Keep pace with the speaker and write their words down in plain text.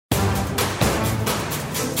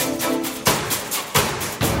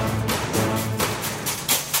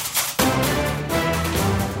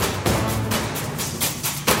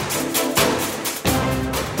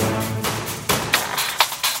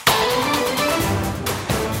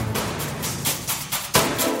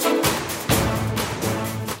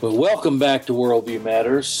Well, welcome back to Worldview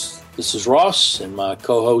Matters. This is Ross and my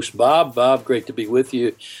co-host Bob. Bob, great to be with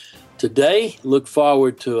you today. Look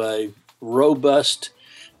forward to a robust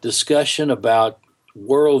discussion about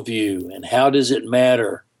worldview and how does it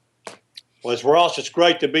matter. Well, it's Ross. It's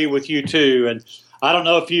great to be with you too. And I don't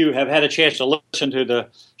know if you have had a chance to listen to the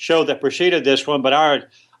show that preceded this one, but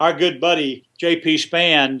our good buddy J.P.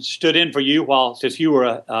 Spann stood in for you since you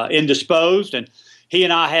were indisposed, and he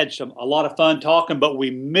and I had a lot of fun talking, but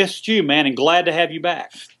we missed you, man, and glad to have you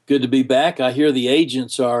back. Good to be back. I hear the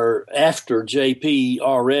agents are after JP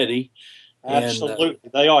already. Absolutely.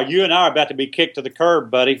 They are. You and I are about to be kicked to the curb,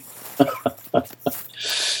 buddy.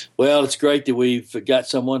 Well, it's great that we've got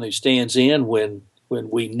someone who stands in when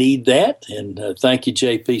we need that, and thank you,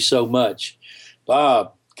 JP, so much.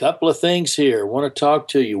 Bob, a couple of things here. I want to talk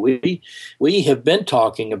to you. We have been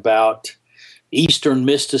talking about Eastern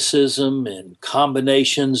mysticism and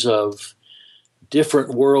combinations of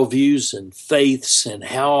different worldviews and faiths and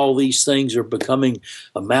how all these things are becoming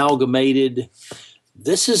amalgamated.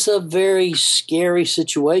 This is a very scary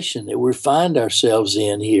situation that we find ourselves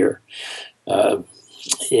in here.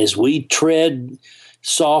 As we tread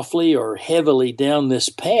softly or heavily down this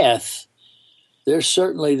path, there's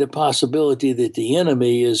certainly the possibility that the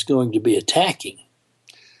enemy is going to be attacking.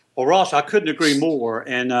 Well, Ross, I couldn't agree more.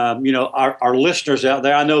 And, our listeners out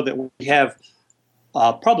there, I know that we have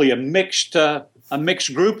probably a mixed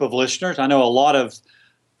group of listeners. I know a lot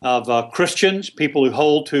of Christians, people who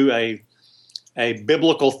hold to a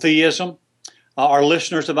biblical theism, are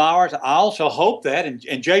listeners of ours. I also hope that, and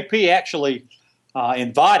JP actually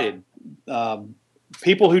invited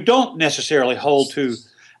people who don't necessarily hold to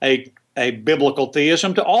a biblical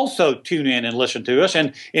theism to also tune in and listen to us.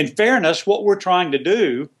 And in fairness, what we're trying to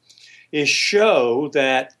do is show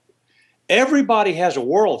that everybody has a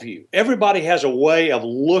worldview. Everybody has a way of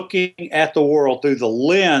looking at the world through the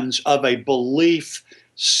lens of a belief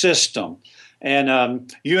system.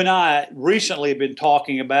 And you and I recently have been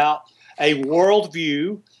talking about a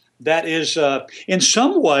worldview that is, in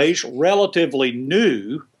some ways, relatively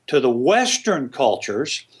new to the Western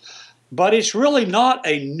cultures, but it's really not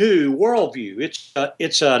a new worldview.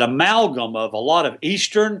 It's an amalgam of a lot of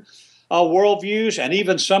Eastern worldviews and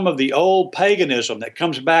even some of the old paganism that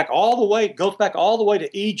goes back all the way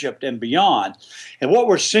to Egypt and beyond. And what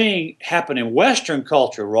we're seeing happen in Western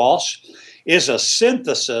culture, Ross, is a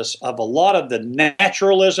synthesis of a lot of the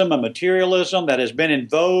naturalism and materialism that has been in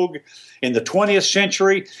vogue in the 20th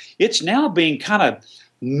century. It's now being kind of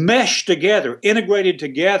meshed together, integrated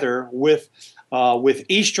together with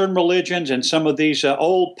Eastern religions and some of these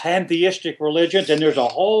old pantheistic religions. And there's a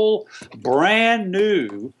whole brand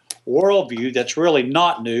new worldview that's really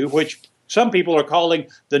not new, which some people are calling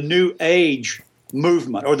the New Age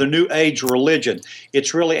movement or the New Age religion.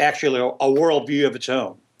 It's really actually a worldview of its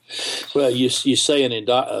own. Well, you say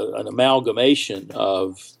an amalgamation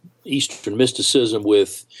of Eastern mysticism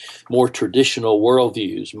with more traditional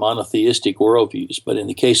worldviews, monotheistic worldviews. But in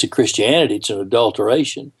the case of Christianity, it's an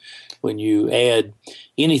adulteration when you add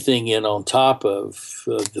anything in on top of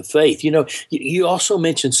the faith. You know, you also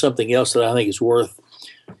mentioned something else that I think is worth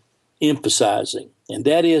emphasizing, and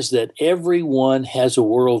that is that everyone has a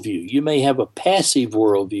worldview. You may have a passive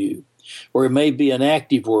worldview, or it may be an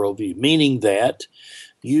active worldview, meaning that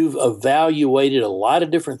you've evaluated a lot of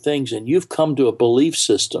different things and you've come to a belief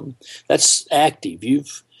system that's active.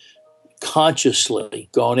 You've consciously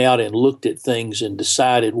gone out and looked at things and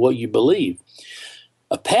decided what you believe.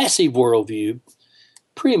 A passive worldview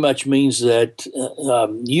pretty much means that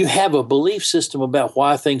you have a belief system about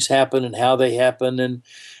why things happen and how they happen and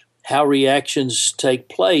how reactions take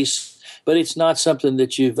place, but it's not something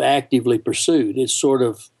that you've actively pursued. It's sort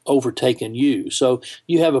of overtaken you. So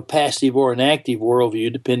you have a passive or an active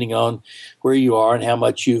worldview, depending on where you are and how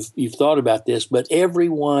much you've thought about this. But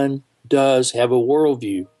everyone does have a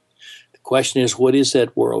worldview. The question is, what is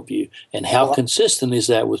that worldview, and how consistent is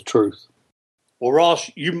that with truth? Well,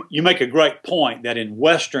 Ross, you make a great point that in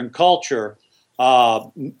Western culture,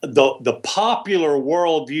 the popular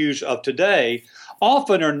worldviews of today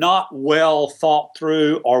often are not well thought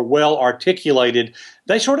through or well articulated.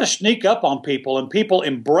 They sort of sneak up on people, and people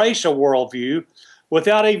embrace a worldview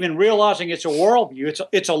without even realizing it's a worldview.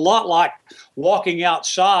 It's a lot like walking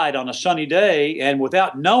outside on a sunny day, and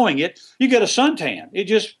without knowing it, you get a suntan. It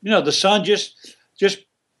just, the sun just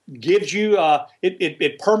gives you,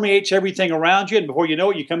 it permeates everything around you, and before you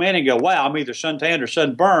know it, you come in and go, wow, I'm either suntanned or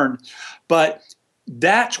sunburned. But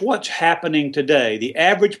that's what's happening today. The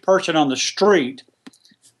average person on the street,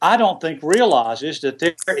 I don't think, realizes that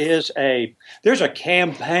there's a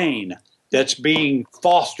campaign that's being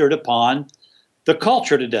fostered upon the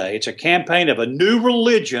culture today. It's a campaign of a new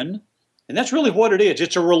religion, and that's really what it is.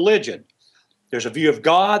 It's a religion. There's a view of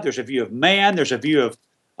God, there's a view of man, there's a view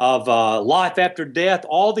of life after death,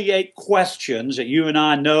 all the 8 questions that you and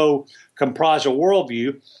I know comprise a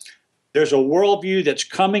worldview. There's a worldview that's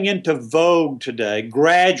coming into vogue today,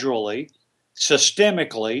 gradually,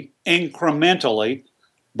 systemically, incrementally,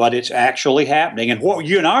 but it's actually happening. And what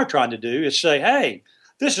you and I are trying to do is say, hey,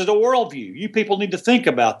 this is a worldview. You people need to think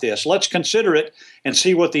about this. Let's consider it and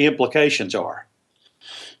see what the implications are.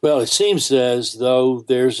 Well, it seems as though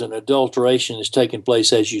there's an adulteration that's taking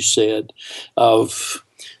place, as you said, of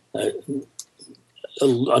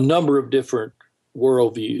a number of different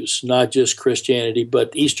worldviews, not just Christianity,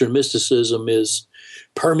 but Eastern mysticism is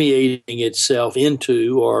permeating itself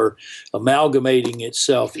into or amalgamating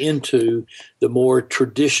itself into the more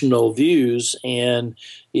traditional views and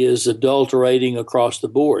is adulterating across the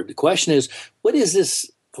board. The question is, what is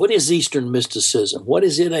this? What is Eastern mysticism? What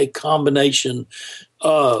is it a combination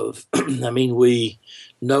of? I mean, we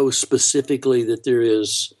know specifically that there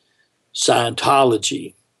is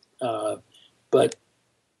Scientology, but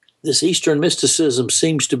this Eastern mysticism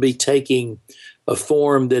seems to be taking a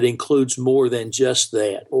form that includes more than just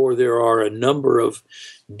that, or there are a number of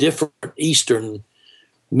different Eastern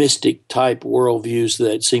mystic type worldviews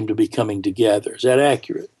that seem to be coming together. Is that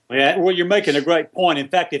accurate? Yeah, well, you're making a great point. In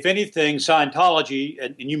fact, if anything, Scientology,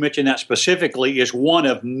 and you mentioned that specifically, is one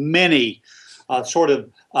of many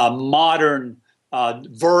modern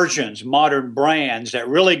versions, modern brands that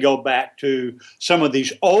really go back to some of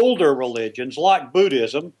these older religions like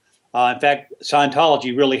Buddhism. In fact,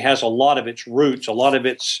 Scientology really has a lot of its roots, a lot of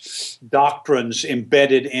its doctrines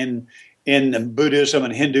embedded in Buddhism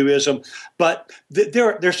and Hinduism. But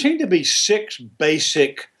there seem to be 6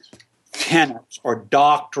 basic tenets or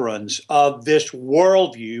doctrines of this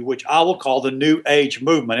worldview, which I will call the New Age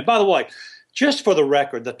movement. And by the way, just for the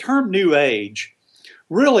record, the term New Age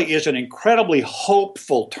really is an incredibly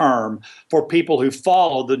hopeful term for people who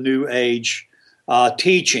follow the New Age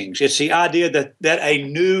teachings. It's the idea that a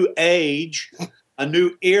new age, a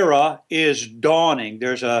new era is dawning.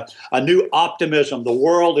 There's a new optimism. The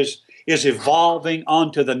world is evolving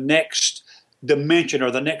onto the next dimension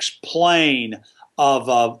or the next plane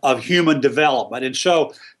of human development. And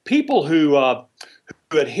so people who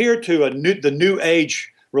adhere to the New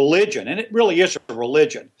Age religion, and it really is a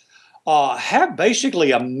religion, have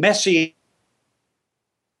basically a messy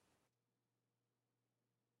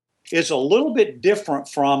is a little bit different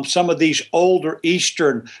from some of these older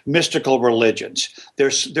Eastern mystical religions.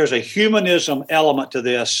 There's a humanism element to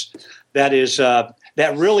this that is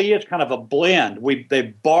that really is kind of a blend.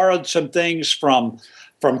 They've borrowed some things from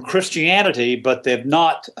Christianity, but they've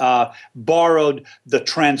not borrowed the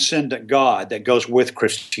transcendent God that goes with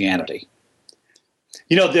Christianity.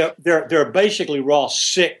 You know, there are basically, Ross,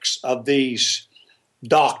 6 of these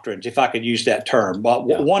doctrines, if I could use that term. But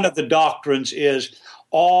one of the doctrines is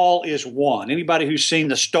all is one. Anybody who's seen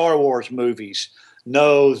the Star Wars movies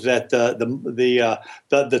knows that the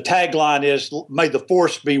tagline is "May the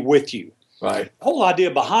Force be with you." Right. The whole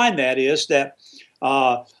idea behind that is that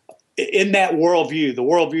in that worldview, the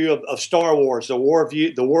worldview of Star Wars, the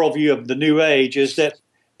worldview of the New Age, is that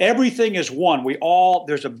everything is one.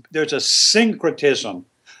 There's a syncretism,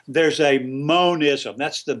 there's a monism.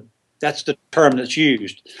 That's the term that's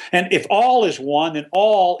used. And if all is one, then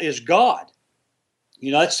all is God.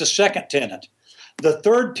 You know, that's the second tenet. The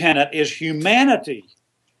third tenet is humanity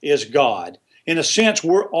is God. In a sense,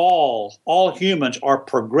 we're all humans are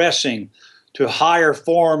progressing to higher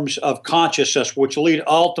forms of consciousness, which lead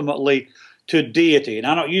ultimately to deity. And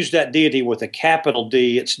I don't use that deity with a capital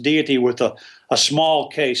D, it's deity with a small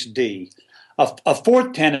case d. A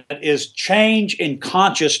fourth tenet is change in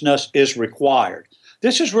consciousness is required.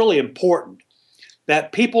 This is really important,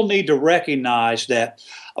 that people need to recognize that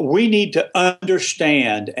we need to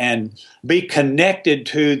understand and be connected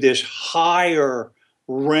to this higher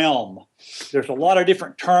realm. There's a lot of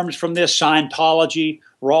different terms from this. Scientology,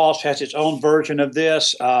 Ross has its own version of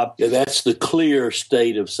this. That's the clear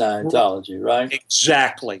state of Scientology, right?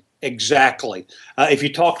 Exactly. If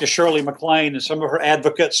you talk to Shirley MacLaine and some of her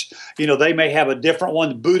advocates, you know, they may have a different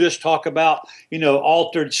one. Buddhists talk about, you know,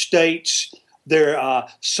 altered states.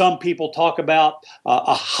 Some people talk about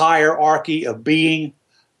a hierarchy of being.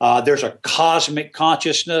 There's a cosmic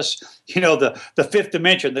consciousness. You know, the fifth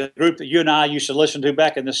dimension, the group that you and I used to listen to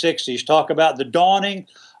back in the 60s, talk about the dawning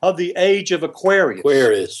of the Age of Aquarius.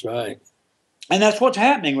 Aquarius, right. And that's what's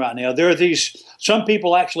happening right now. Some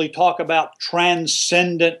people actually talk about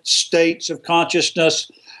transcendent states of consciousness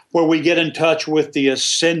where we get in touch with the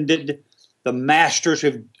ascended, the masters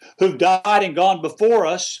who've died and gone before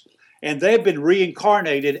us. and they've been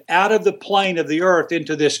reincarnated out of the plane of the earth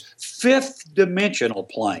into this fifth dimensional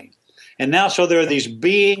plane. And now, so there are these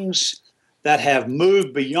beings that have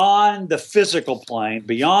moved beyond the physical plane,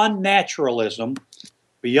 beyond naturalism,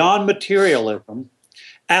 beyond materialism,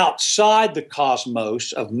 outside the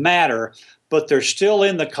cosmos of matter, but they're still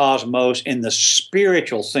in the cosmos in the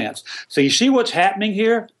spiritual sense. So you see what's happening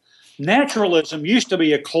here? Naturalism used to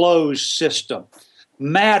be a closed system.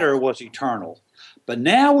 Matter was eternal. But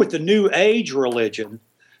now with the New Age religion,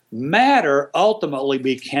 matter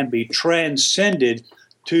ultimately can be transcended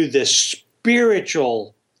to this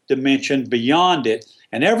spiritual dimension beyond it.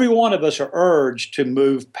 And every one of us are urged to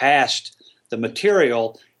move past the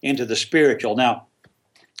material into the spiritual. Now,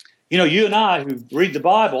 you and I who read the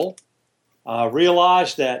Bible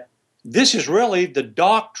realize that this is really the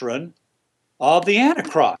doctrine of the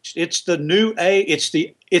Antichrist. It's the New Age.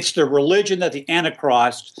 It's the religion that the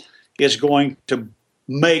Antichrist is going to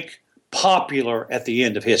make popular at the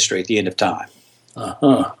end of history, at the end of time.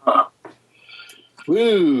 Uh-huh.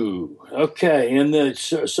 Woo. Okay. And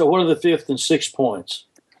so what are the fifth and sixth points?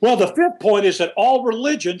 Well, the fifth point is that all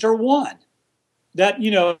religions are one. That,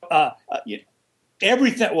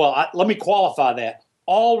 everything, let me qualify that.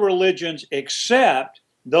 All religions except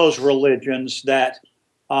those religions that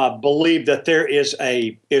believe that there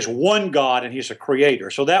is one God and He's a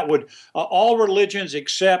creator. So that would all religions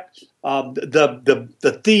except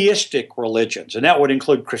the theistic religions, and that would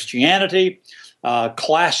include Christianity,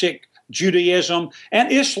 classic Judaism,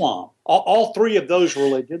 and Islam. All three of those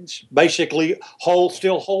religions basically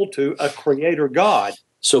still hold to a creator God.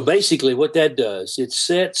 So basically what that does, it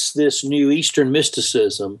sets this new Eastern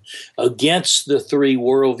mysticism against the three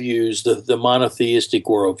worldviews, the monotheistic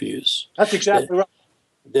worldviews. That's exactly right.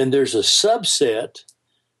 Then there's a subset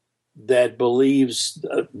that believes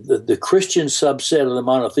the Christian subset of the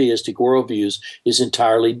monotheistic worldviews is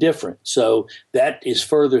entirely different. So that is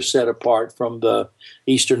further set apart from the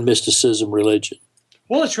Eastern mysticism religion.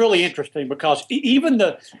 Well, it's really interesting because even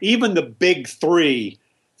the big three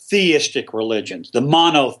theistic religions, the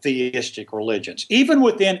monotheistic religions, even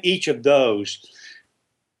within each of those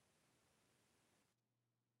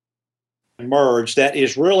emerge that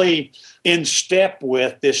is really in step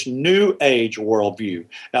with this New Age worldview.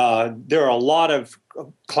 There are a lot of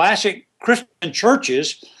classic Christian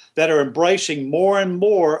churches that are embracing more and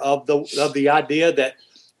more of the idea that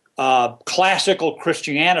classical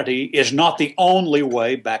Christianity is not the only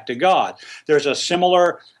way back to God. There's a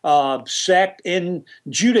similar sect in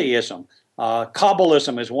Judaism.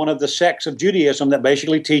 Kabbalism is one of the sects of Judaism that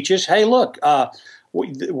basically teaches, hey, look,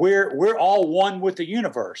 we're all one with the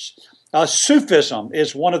universe. Sufism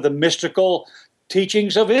is one of the mystical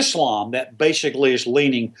teachings of Islam that basically is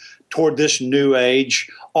leaning toward this New Age,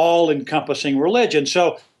 all-encompassing religion.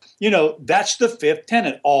 So, that's the fifth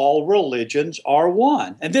tenet. All religions are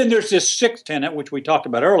one. And then there's this sixth tenet, which we talked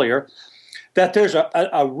about earlier, that there's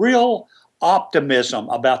a real optimism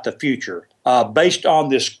about the future based on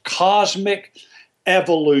this cosmic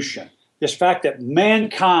evolution, this fact that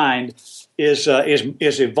mankind is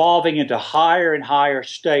evolving into higher and higher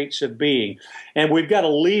states of being. And we've got to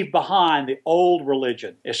leave behind the old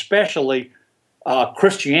religion, especially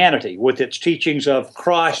Christianity, with its teachings of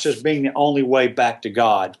Christ as being the only way back to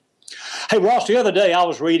God. Hey, Ross, the other day I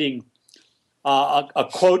was reading a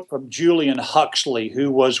quote from Julian Huxley, who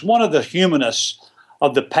was one of the humanists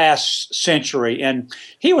of the past century, and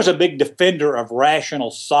he was a big defender of rational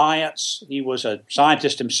science. He was a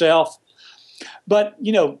scientist himself. But,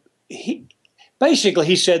 he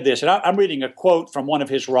said this, and I'm reading a quote from one of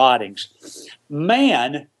his writings.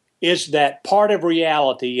 Man is that part of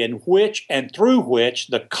reality in which and through which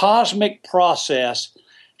the cosmic process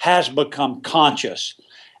has become conscious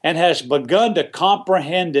and has begun to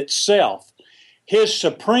comprehend itself. His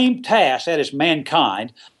supreme task, that is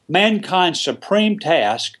mankind's supreme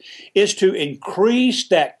task, is to increase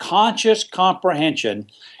that conscious comprehension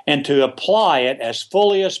and to apply it as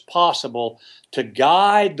fully as possible to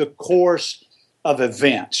guide the course of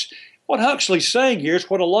events. What Huxley's saying here is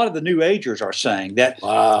what a lot of the New Agers are saying, that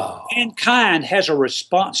mankind has a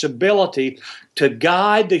responsibility to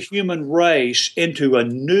guide the human race into a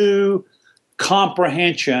new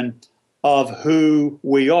comprehension of who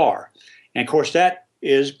we are. And, of course, that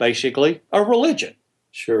is basically a religion.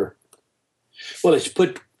 Sure. Well, it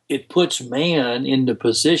puts man in the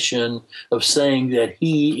position of saying that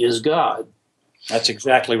he is God. That's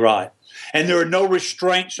exactly right. And there are no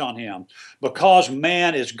restraints on him. Because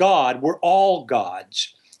man is God, we're all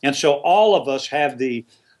gods. And so all of us have the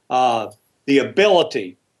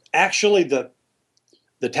ability. Actually, the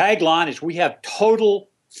tagline is we have total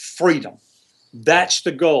freedom. That's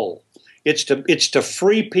the goal. It's to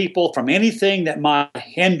free people from anything that might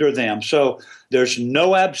hinder them. So there's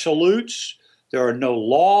no absolutes. There are no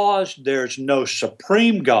laws. There's no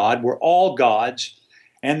supreme God. We're all gods.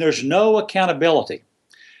 And there's no accountability.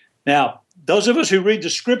 Now, those of us who read the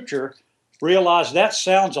Scripture realize that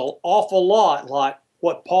sounds an awful lot like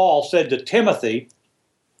what Paul said to Timothy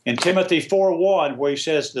in Timothy 4:1, where he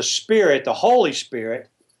says the Spirit, the Holy Spirit,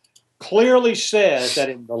 clearly says that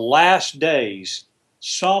in the last days,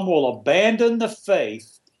 some will abandon the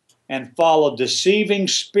faith and follow deceiving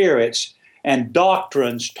spirits and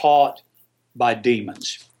doctrines taught by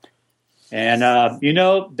demons. And,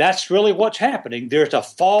 that's really what's happening. There's a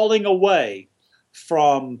falling away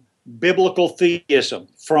from biblical theism,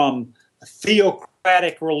 from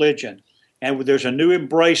theocratic religion. And there's a new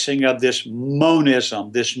embracing of this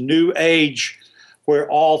monism, this new age where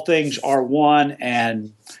all things are one,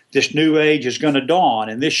 and this new age is going to dawn.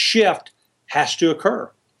 And this shift has to occur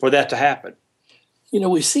for that to happen.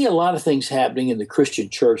 We see a lot of things happening in the Christian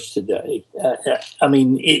church today.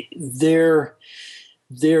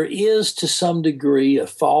 There is to some degree a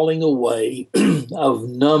falling away of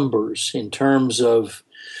numbers in terms of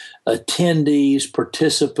attendees,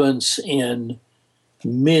 participants in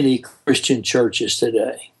many Christian churches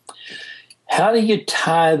today. How do you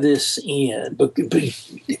tie this in?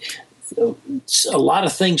 A lot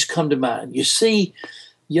of things come to mind. You see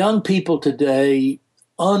young people today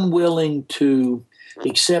unwilling to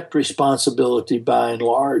accept responsibility by and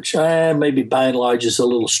large. Maybe by and large is a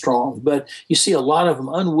little strong, but you see a lot of them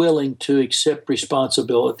unwilling to accept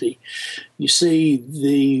responsibility. You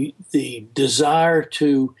see the desire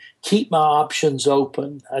to keep my options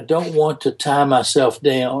open. I don't want to tie myself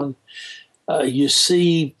down. You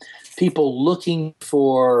see people looking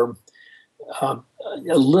for a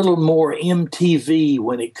little more MTV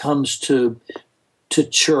when it comes to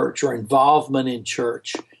church or involvement in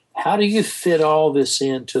church. How do you fit all this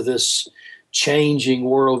into this changing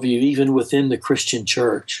worldview, even within the Christian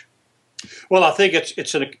church? Well, I think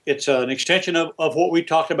it's an extension of what we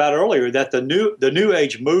talked about earlier, that the New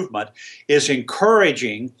Age movement is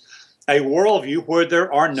encouraging a worldview where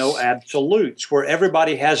there are no absolutes, where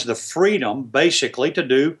everybody has the freedom, basically, to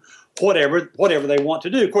do whatever they want to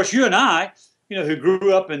do. Of course, you and I, who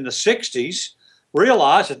grew up in the '60s,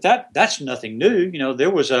 realize that's nothing new.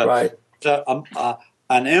 There was an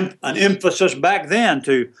emphasis back then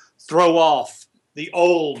to throw off the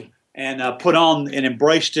old and put on and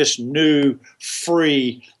embrace this new,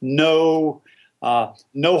 free, no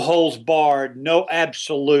holds barred, no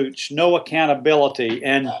absolutes, no accountability,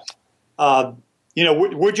 and we're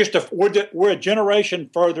a generation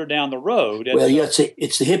further down the road. And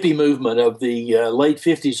it's the hippie movement of the late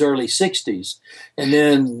 '50s, early '60s, and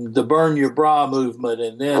then the burn your bra movement,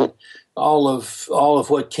 and then all of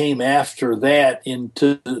what came after that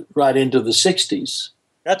right into the '60s.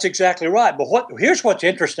 That's exactly right. But here's what's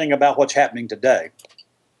interesting about what's happening today.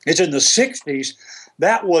 Is in the '60s,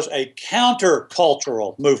 that was a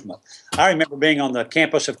countercultural movement. I remember being on the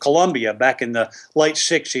campus of Columbia back in the late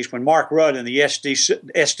 '60s when Mark Rudd and the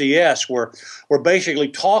SDS were basically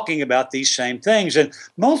talking about these same things. And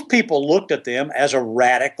most people looked at them as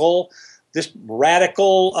this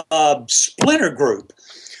radical splinter group.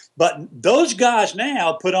 But those guys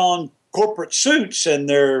now put on corporate suits, and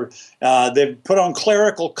they've put on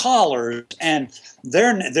clerical collars, and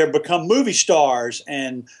they're become movie stars,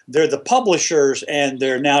 and they're the publishers, and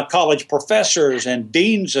they're now college professors and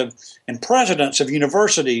deans and presidents of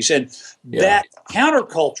universities, and that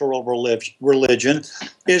countercultural religion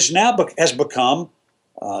has become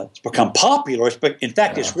popular. In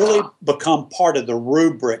fact, it's really become part of the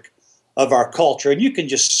rubric of our culture, and you can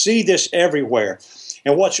just see this everywhere.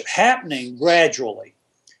 And what's happening gradually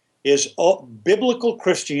is biblical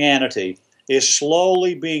Christianity is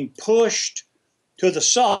slowly being pushed to the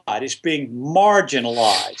side. It's being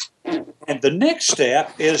marginalized. And the next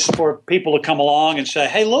step is for people to come along and say,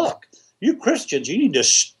 hey, look, you Christians, you need to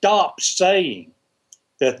stop saying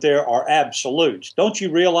that there are absolutes. Don't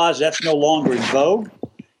you realize that's no longer in vogue?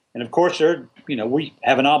 And of course, we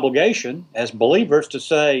have an obligation as believers to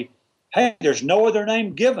say, hey, there's no other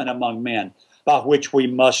name given among men by which we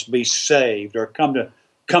must be saved or come to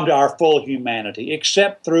our full humanity,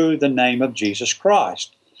 except through the name of Jesus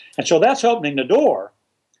Christ. And so that's opening the door.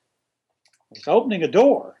 It's opening a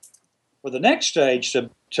door for the next stage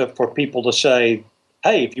for people to say,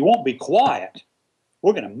 hey, if you won't be quiet,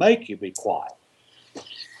 we're going to make you be quiet.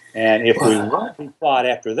 And if we won't be quiet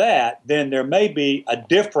after that, then there may be a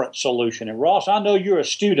different solution. And Ross, I know you're a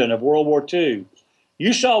student of World War II.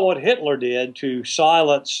 You saw what Hitler did to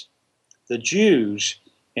silence the Jews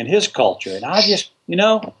in his culture. And I just,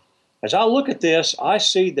 as I look at this, I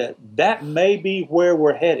see that that may be where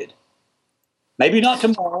we're headed. Maybe not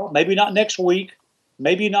tomorrow, maybe not next week,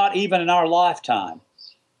 maybe not even in our lifetime,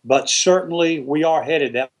 but certainly we are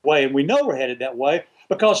headed that way, and we know we're headed that way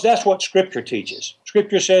because that's what Scripture teaches.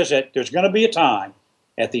 Scripture says that there's going to be a time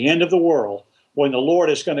at the end of the world when the Lord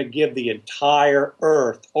is going to give the entire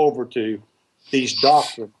earth over to these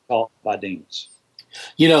doctrines taught by demons.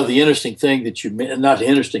 You know, the interesting thing that not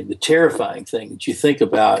interesting, the terrifying thing that you think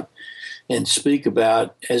about and speak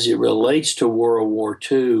about as it relates to World War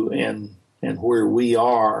II and where we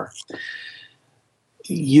are,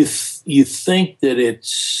 you think that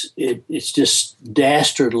it's just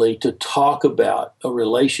dastardly to talk about a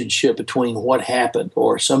relationship between what happened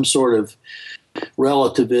or some sort of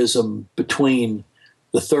relativism between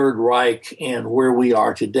the Third Reich and where we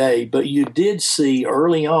are today. But you did see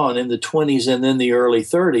early on in the 20s and then the early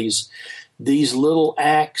 30s these little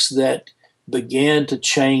acts that began to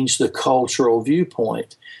change the cultural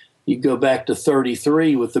viewpoint. You go back to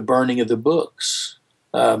 33 with the burning of the books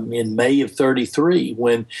in May of 33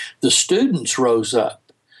 when the students rose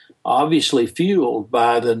up, obviously fueled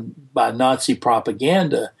by Nazi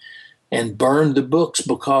propaganda, and burned the books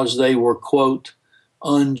because they were, quote,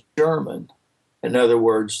 un-German. In other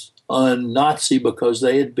words, un-Nazi because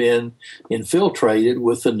they had been infiltrated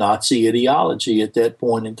with the Nazi ideology at that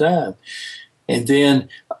point in time. And then,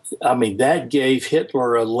 I mean, that gave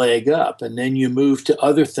Hitler a leg up. And then you move to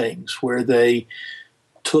other things where they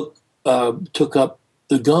took up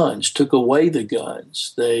the guns, took away the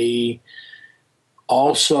guns. They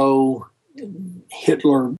also,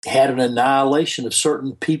 Hitler had an annihilation of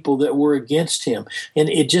certain people that were against him. And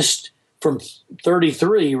it just, from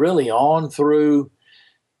 33 really on through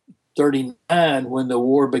 39, when the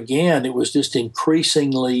war began, it was just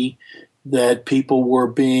increasingly that people were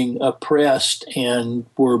being oppressed and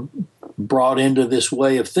were brought into this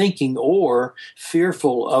way of thinking or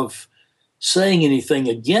fearful of saying anything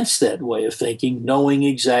against that way of thinking, knowing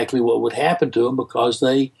exactly what would happen to them because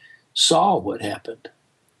they saw what happened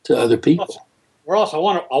to other people. Ross, I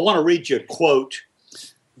want to read you a quote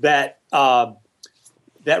that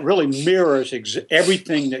really mirrors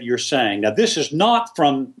everything that you're saying. Now, this is not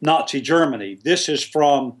from Nazi Germany. This is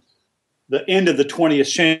from the end of the 20th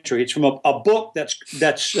century. It's from a book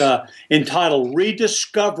that's entitled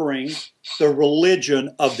Rediscovering the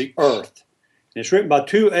Religion of the Earth. And it's written by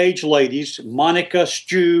two aged ladies, Monica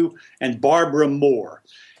Stew and Barbara Moore.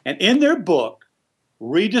 And in their book,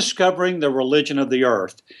 Rediscovering the Religion of the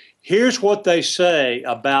Earth, here's what they say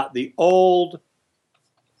about the old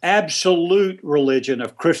absolute religion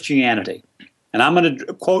of Christianity. And I'm going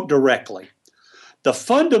to quote directly. The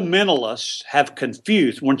fundamentalists have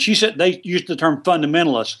confused. When she said they used the term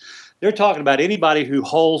fundamentalists, they're talking about anybody who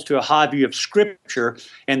holds to a high view of Scripture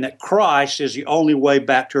and that Christ is the only way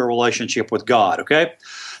back to a relationship with God, okay?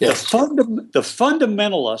 Yes. The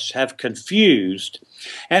fundamentalists have confused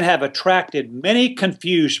and have attracted many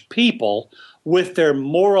confused people with their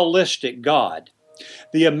moralistic God.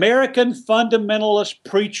 The American fundamentalist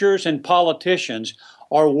preachers and politicians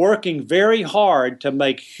are working very hard to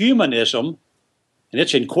make humanism, and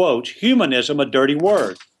it's in quotes, humanism a dirty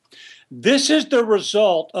word. This is the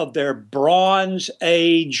result of their Bronze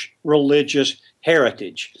Age religious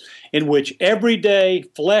heritage, in which everyday,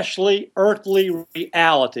 fleshly, earthly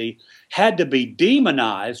reality had to be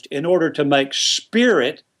demonized in order to make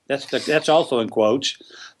spirit, that's also in quotes,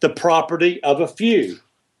 the property of a few.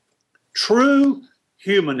 True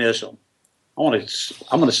humanism, I'm going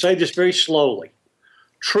to say this very slowly.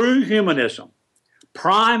 True humanism,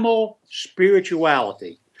 primal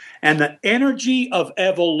spirituality, and the energy of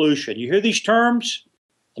evolution. You hear these terms?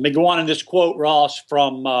 Let me go on in this quote, Ross,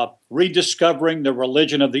 from Rediscovering the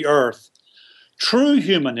Religion of the Earth. True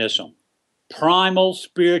humanism, primal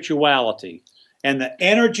spirituality, and the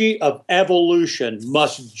energy of evolution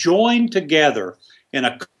must join together in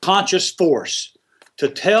a conscious force to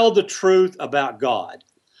tell the truth about God.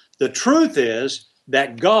 The truth is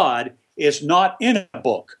that God is not in a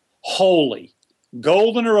book, holy,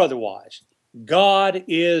 golden or otherwise. God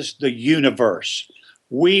is the universe.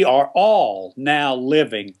 We are all now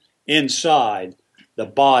living inside the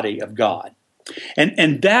body of God.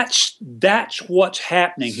 And that's what's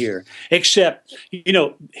happening here. Except,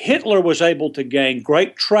 Hitler was able to gain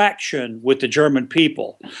great traction with the German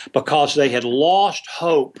people because they had lost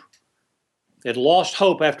hope. They had lost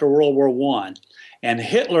hope after World War I. And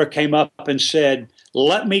Hitler came up and said,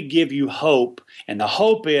 let me give you hope. And the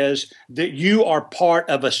hope is that you are part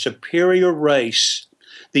of a superior race.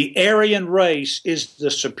 The Aryan race is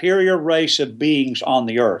the superior race of beings on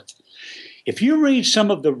the earth. If you read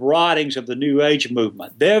some of the writings of the New Age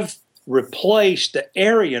movement, they've replaced the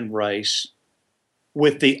Aryan race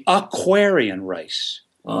with the Aquarian race.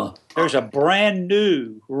 There's a brand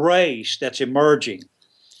new race that's emerging,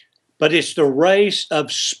 but it's the race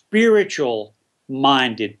of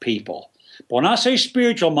spiritual-minded people. But when I say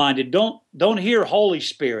spiritual-minded, don't hear Holy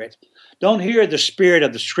Spirit. Don't hear the spirit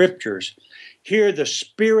of the Scriptures. Hear the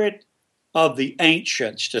spirit of the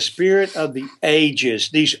ancients, the spirit of the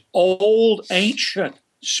ages, these old ancient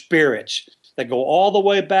spirits that go all the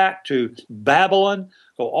way back to Babylon,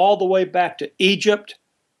 go all the way back to Egypt.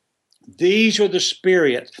 These are the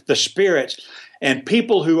spirits, and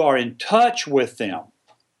people who are in touch with them.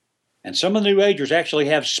 And some of the New Agers actually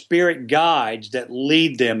have spirit guides that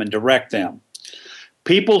lead them and direct them.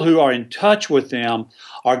 People who are in touch with them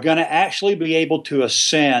are going to actually be able to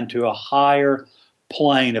ascend to a higher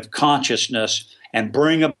plane of consciousness and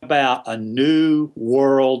bring about a new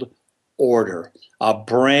world order, a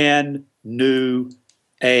brand new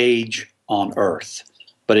age on earth.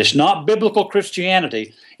 But it's not biblical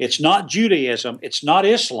Christianity. It's not Judaism. It's not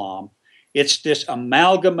Islam. It's this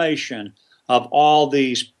amalgamation of all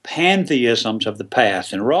these pantheisms of the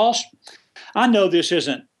past. And Ross, I know this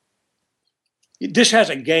hasn't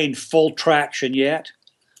gained full traction yet,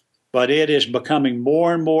 but it is becoming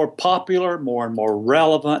more and more popular, more and more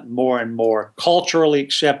relevant, more and more culturally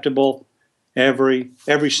acceptable every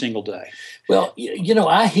single day. Well,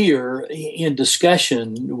 I hear in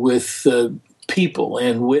discussion with people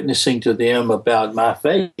and witnessing to them about my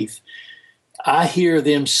faith, I hear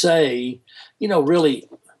them say, really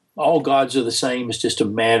all gods are the same. It's just a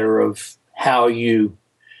matter of how you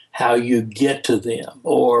get to them,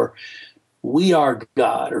 or we are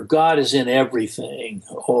God, or God is in everything,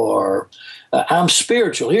 or I'm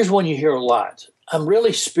spiritual. Here's one you hear a lot. I'm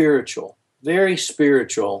really spiritual, very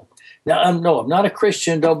spiritual. Now, I'm not a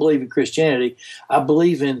Christian, don't believe in Christianity. I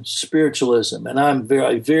believe in spiritualism, and I'm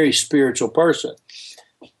a very spiritual person.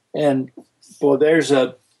 And, boy, it's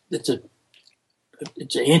an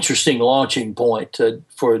interesting launching point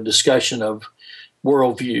for a discussion of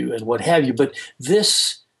worldview and what have you. But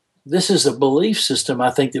this is a belief system I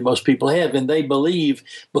think that most people have, and they believe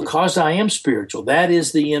because I am spiritual, that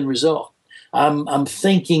is the end result. I'm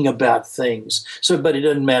thinking about things, but it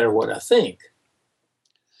doesn't matter what I think.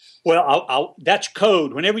 Well, that's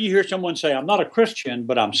code. Whenever you hear someone say, I'm not a Christian,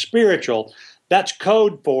 but I'm spiritual, that's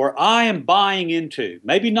code for I am buying into,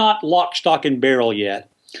 maybe not lock, stock, and barrel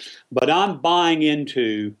yet, but I'm buying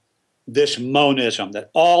into this monism,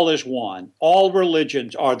 that all is one. All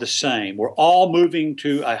religions are the same. We're all moving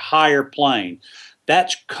to a higher plane.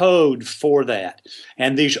 That's code for that.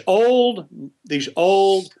 And these old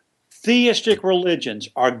theistic religions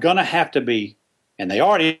are going to have to be, and they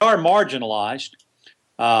already are marginalized,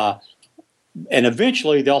 and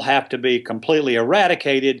eventually they'll have to be completely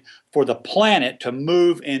eradicated for the planet to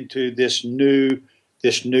move into this new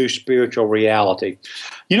spiritual reality.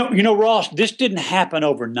 Ross, this didn't happen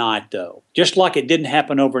overnight, though. Just like it didn't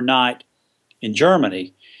happen overnight in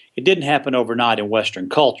Germany, it didn't happen overnight in Western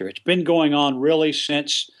culture. It's been going on really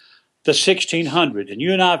since the 1600s, and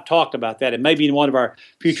you and I have talked about that, and maybe in one of our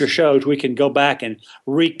future shows we can go back and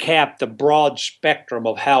recap the broad spectrum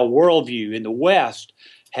of how worldview in the West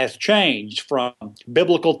has changed from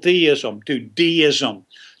biblical theism to deism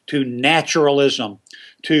to naturalism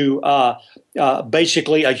to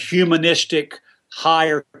basically a humanistic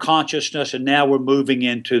higher consciousness, and now we're moving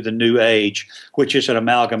into the new age, which is an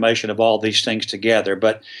amalgamation of all these things together.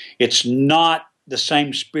 But it's not the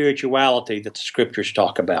same spirituality that the Scriptures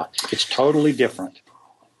talk about. It's totally different.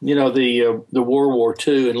 The World War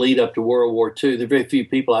II and lead up to World War II, there are very few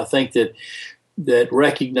people, I think, that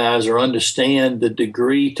recognize or understand the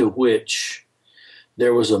degree to which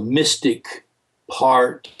there was a mystic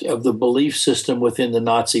part of the belief system within the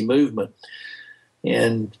Nazi movement.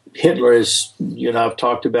 And Hitler, as you and I have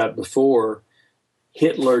talked about before,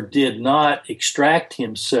 Hitler did not extract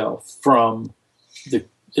himself from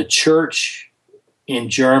the church in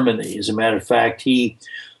Germany. As a matter of fact, he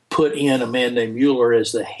put in a man named Mueller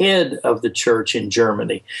as the head of the church in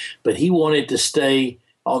Germany, but he wanted to stay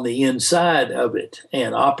on the inside of it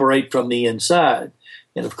and operate from the inside.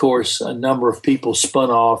 And of course, a number of people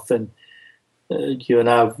spun off, and you and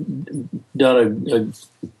I have done a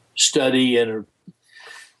study and are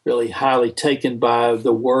really highly taken by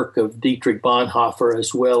the work of Dietrich Bonhoeffer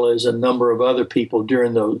as well as a number of other people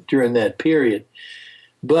during that period.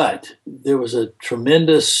 But there was a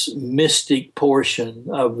tremendous mystic portion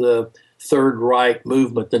of the Third Reich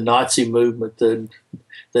movement, the Nazi movement, the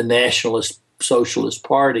Nationalist Socialist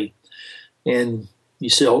Party, and you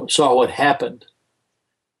saw what happened.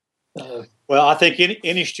 Well, I think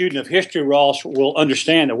any student of history, Ross, will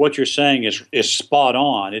understand that what you're saying is spot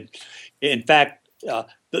on. In fact,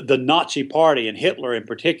 the Nazi Party and Hitler in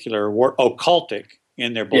particular were occultic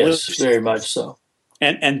in their beliefs. Yes, very much so.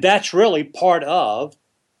 And that's really part of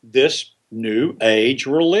this New Age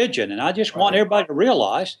religion. And I just want everybody to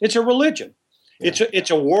realize it's a religion. Yeah.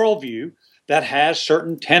 It's a worldview that has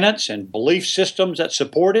certain tenets and belief systems that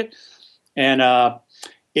support it. And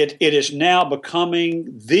it is now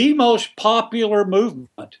becoming the most popular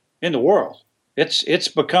movement in the world. It's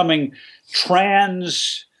becoming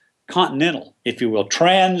transcontinental, if you will,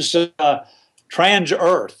 trans Earth.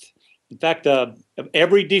 In fact,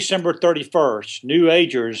 every December 31st, New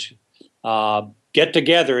Agers get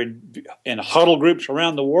together in huddle groups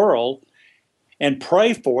around the world and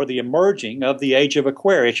pray for the emerging of the Age of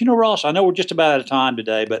Aquarius. You know, Ross, I know we're just about out of time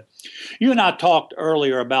today, but you and I talked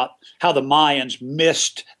earlier about how the Mayans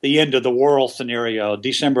missed the end of the world scenario.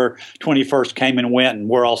 December 21st came and went, and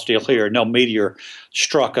we're all still here. No meteor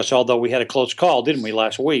struck us, although we had a close call, didn't we,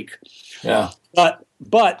 last week? Yeah. But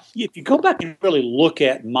if you go back and really look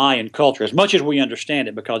at Mayan culture, as much as we understand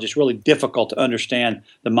it, because it's really difficult to understand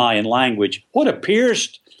the Mayan language, what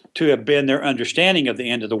appears to have been their understanding of the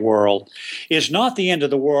end of the world is not the end of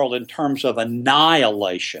the world in terms of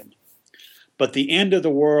annihilation, but the end of the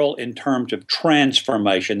world in terms of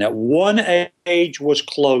transformation, that one age was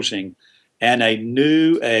closing and a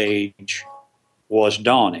new age was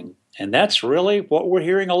dawning. And that's really what we're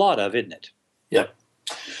hearing a lot of, isn't it? Yep,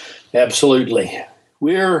 absolutely.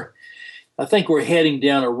 I think we're heading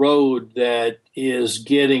down a road that is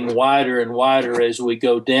getting wider and wider as we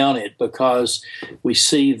go down it, because we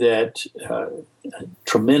see that a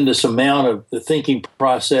tremendous amount of the thinking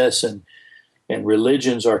process and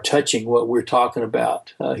religions are touching what we're talking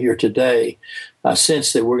about here today. I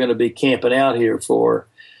sense that we're going to be camping out here for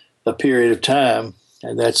a period of time,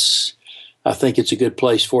 and I think it's a good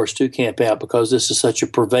place for us to camp out, because this is such a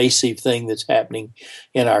pervasive thing that's happening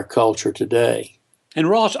in our culture today. And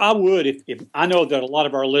Ross, I would, if I know that a lot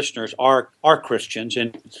of our listeners are Christians,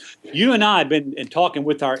 and you and I have been talking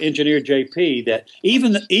with our engineer JP that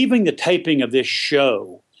even the taping of this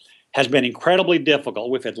show has been incredibly difficult.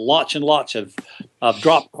 We've had lots and lots of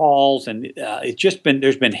drop calls, and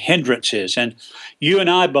there's been hindrances. And you and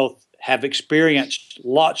I both have experienced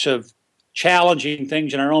lots of challenging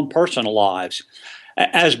things in our own personal lives.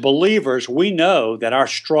 As believers, we know that our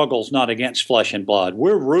struggle's not against flesh and blood.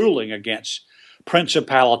 We're ruling against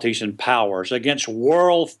principalities and powers, against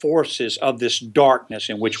world forces of this darkness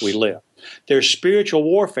in which we live. There's spiritual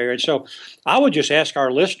warfare. And so I would just ask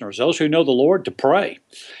our listeners, those who know the Lord, to pray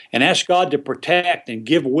and ask God to protect and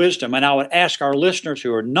give wisdom. And I would ask our listeners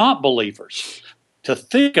who are not believers to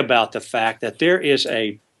think about the fact that there's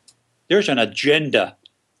an agenda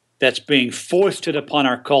that's being foisted upon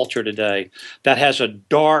our culture today that has a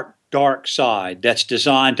dark side that's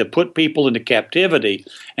designed to put people into captivity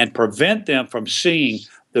and prevent them from seeing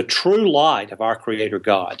the true light of our Creator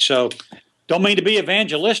God. So don't mean to be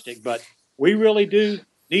evangelistic, but we really do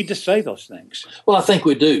need to say those things. Well, I think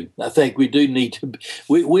we do. I think we do need to.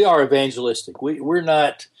 We are evangelistic. We're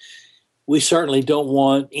not. We certainly don't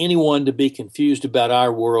want anyone to be confused about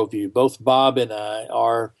our worldview. Both Bob and I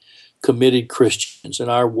are committed Christians, and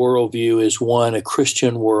our worldview is a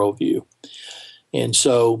Christian worldview. And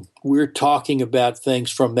so we're talking about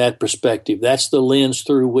things from that perspective. That's the lens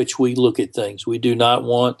through which we look at things. We do not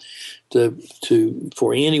want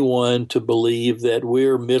for anyone to believe that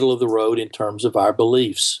we're middle of the road in terms of our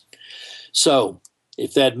beliefs. So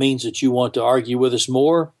if that means that you want to argue with us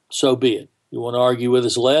more, so be it. You want to argue with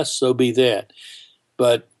us less, so be that.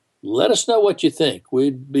 But let us know what you think.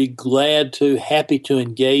 We'd be happy to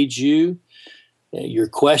engage you. Your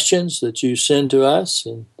questions that you send to us,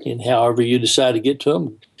 and however you decide to get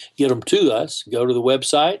them to us. Go to the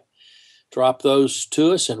website, drop those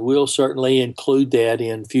to us, and we'll certainly include that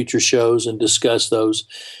in future shows and discuss those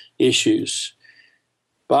issues.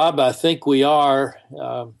 Bob, I think we are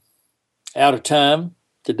out of time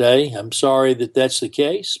today. I'm sorry that that's the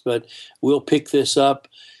case, but we'll pick this up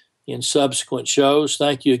in subsequent shows.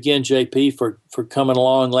 Thank you again, JP, for coming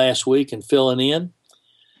along last week and filling in.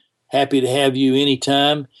 Happy to have you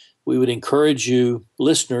anytime. We would encourage you,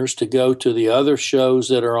 listeners, to go to the other shows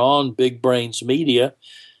that are on Big Brains Media.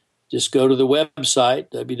 Just go to the website,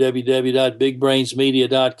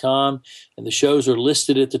 www.bigbrainsmedia.com, and the shows are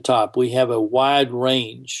listed at the top. We have a wide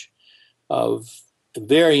range of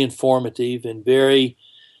very informative and very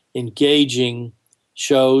engaging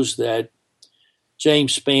shows that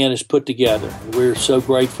James Spann has put together. We're so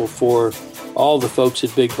grateful for all the folks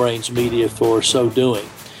at Big Brains Media for so doing.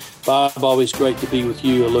 Bob, always great to be with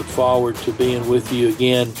you. I look forward to being with you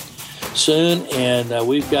again soon, and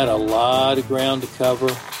we've got a lot of ground to cover.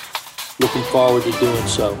 Looking forward to doing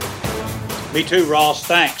so. Me too, Ross.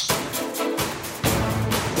 Thanks.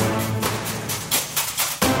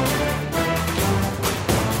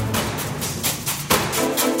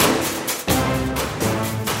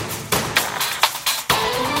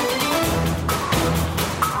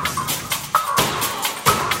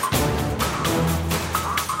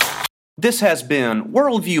 This has been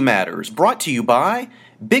Worldview Matters, brought to you by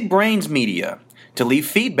Big Brains Media. To leave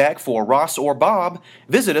feedback for Ross or Bob,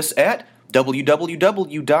 visit us at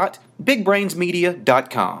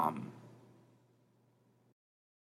www.bigbrainsmedia.com.